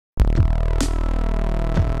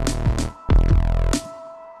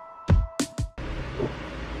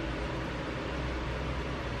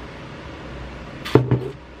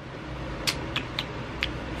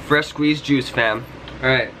Fresh squeezed juice, fam.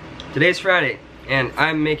 Alright, today's Friday, and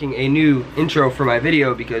I'm making a new intro for my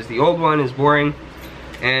video because the old one is boring,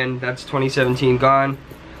 and that's 2017 gone.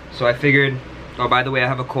 So I figured, oh, by the way, I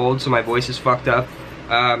have a cold, so my voice is fucked up.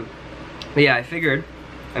 But yeah, I figured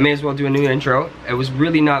I may as well do a new intro. It was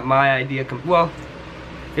really not my idea, well,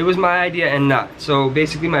 it was my idea and not. So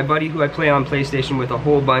basically my buddy who I play on PlayStation with a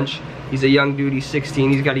whole bunch, he's a young dude, he's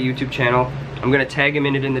 16, he's got a YouTube channel. I'm gonna tag him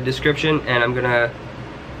in it in the description, and I'm gonna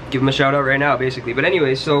give him a shout out right now, basically. But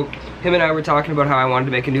anyways, so him and I were talking about how I wanted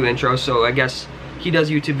to make a new intro, so I guess he does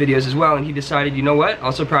YouTube videos as well, and he decided, you know what,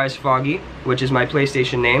 I'll surprise Foggy, which is my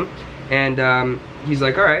PlayStation name, and he's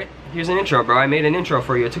like, alright, here's an intro, bro. I made an intro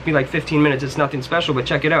for you. It took me like 15 minutes, it's nothing special, but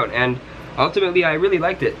check it out. And ultimately, I really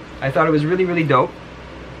liked it. I thought it was really, really dope.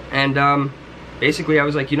 And basically, I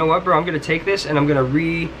was like, you know what, bro, I'm gonna take this and I'm gonna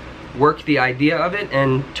rework the idea of it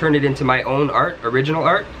and turn it into my own art, original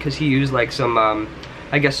art, because he used like some,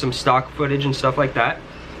 I guess some stock footage and stuff like that.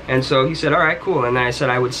 And so he said, alright, cool. And then I said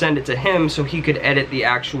I would send it to him so he could edit the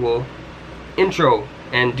actual intro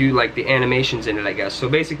and do like the animations in it, I guess. So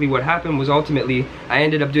basically what happened was ultimately I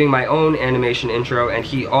ended up doing my own animation intro, and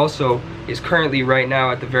he also is currently right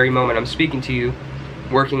now at the very moment I'm speaking to you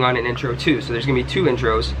working on an intro too. So there's gonna be two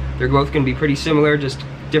intros. They're both gonna be pretty similar, just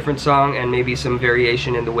different song and maybe some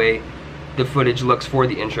variation in the way the footage looks for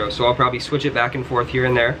the intro. So I'll probably switch it back and forth here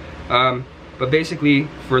and there. But basically,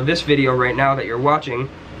 for this video right now that you're watching,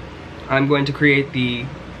 I'm going to create the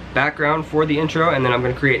background for the intro, and then I'm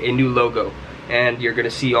going to create a new logo. And you're going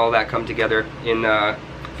to see all that come together in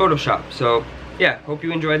Photoshop. So yeah, hope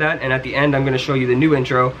you enjoy that. And at the end, I'm going to show you the new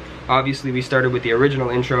intro. Obviously, we started with the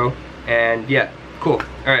original intro, and yeah, cool.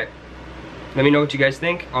 Alright, let me know what you guys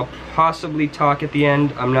think. I'll possibly talk at the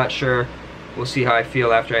end. I'm not sure. We'll see how I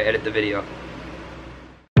feel after I edit the video.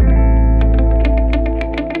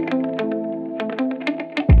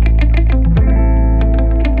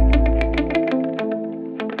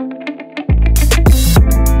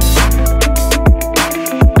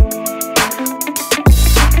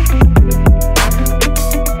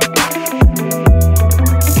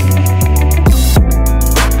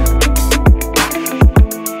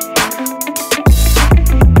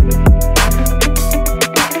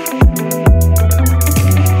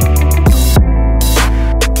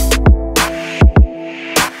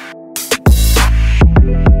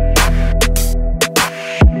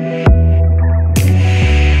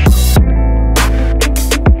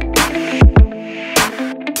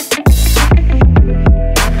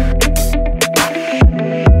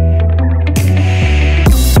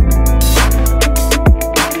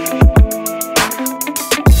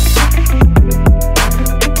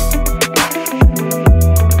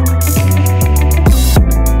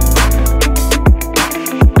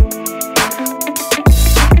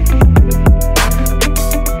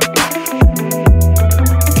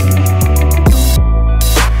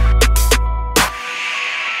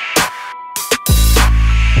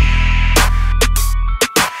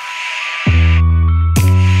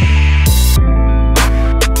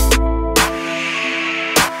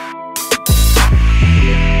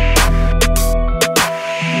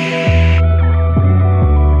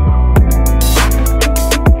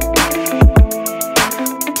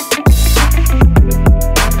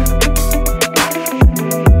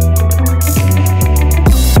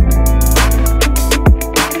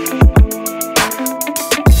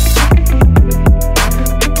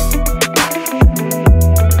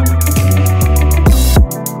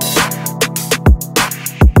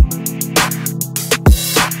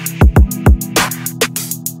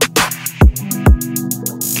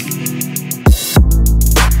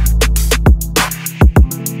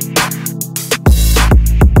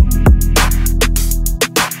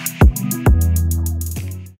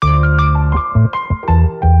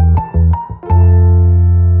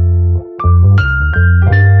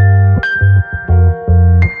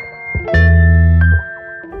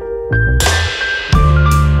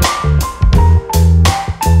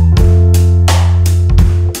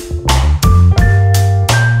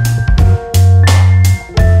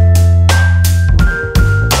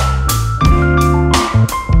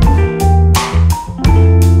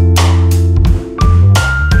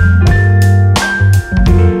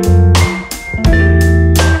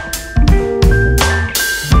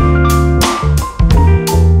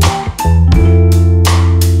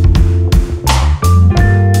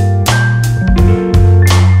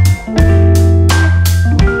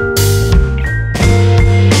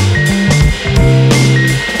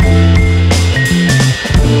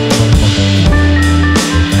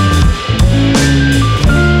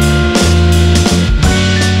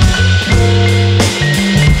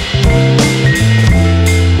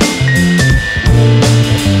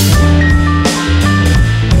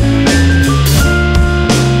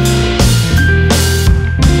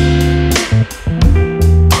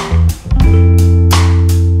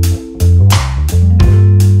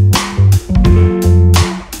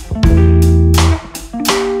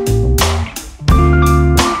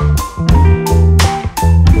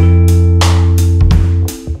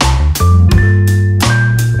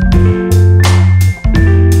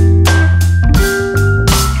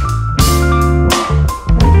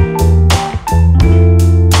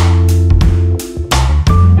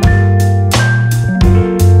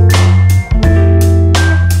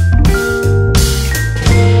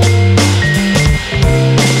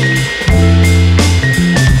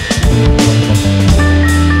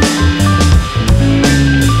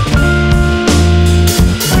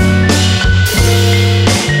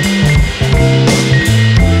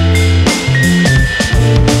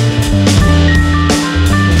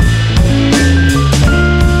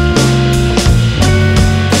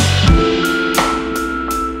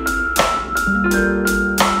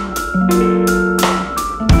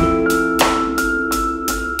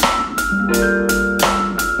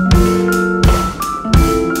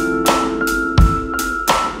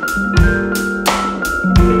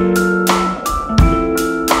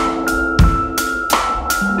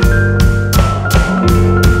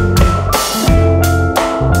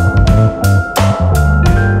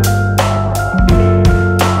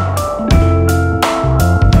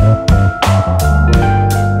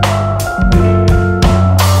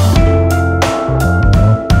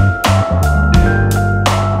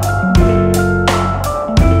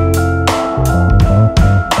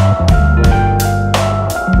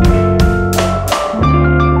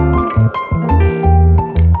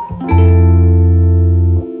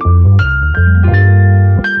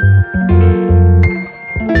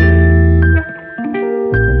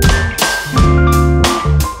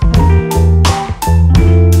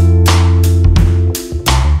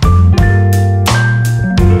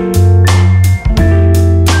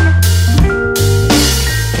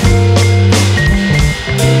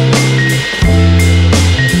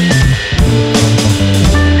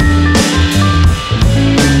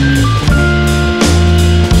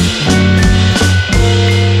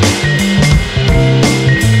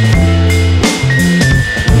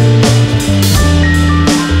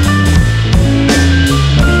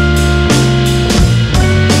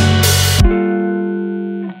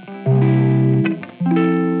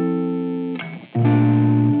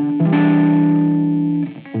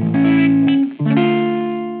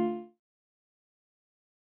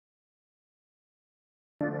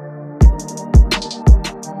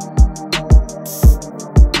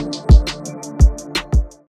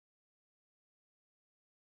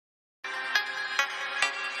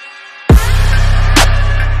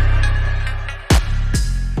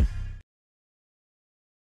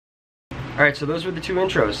 Alright, so those were the two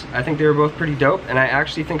intros. I think they were both pretty dope, and I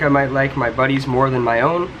actually think I might like my buddy's more than my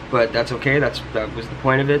own, but that's okay. That was the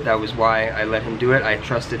point of it. That was why I let him do it. I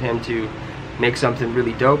trusted him to make something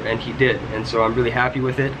really dope, and he did, and so I'm really happy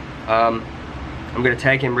with it. I'm gonna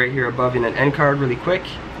tag him right here above in an end card really quick.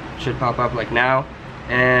 Should pop up like now.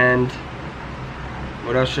 And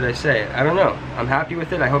what else should I say? I don't know. I'm happy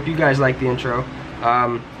with it. I hope you guys like the intro.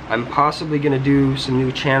 I'm possibly gonna do some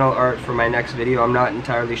new channel art for my next video. I'm not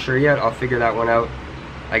entirely sure yet. I'll figure that one out,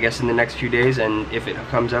 I guess, in the next few days, and if it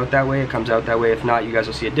comes out that way, it comes out that way. If not, you guys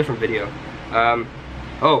will see a different video.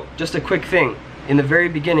 Oh, just a quick thing. In the very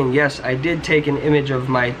beginning, yes, I did take an image of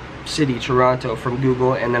my city, Toronto, from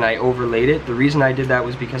Google, and then I overlaid it. The reason I did that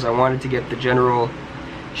was because I wanted to get the general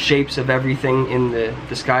shapes of everything in the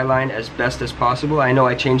skyline as best as possible. I know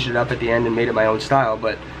I changed it up at the end and made it my own style,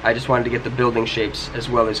 but I just wanted to get the building shapes as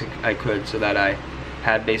well as I could, so that I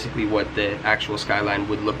had basically what the actual skyline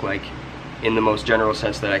would look like in the most general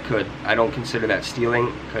sense that I could. I don't consider that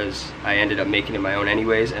stealing, because I ended up making it my own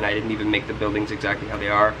anyways, and I didn't even make the buildings exactly how they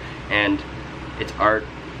are, and it's art,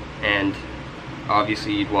 and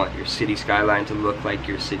obviously you'd want your city skyline to look like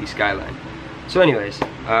your city skyline. So anyways,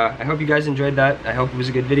 I hope you guys enjoyed that. I hope it was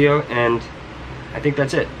a good video, and I think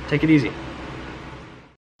that's it. Take it easy.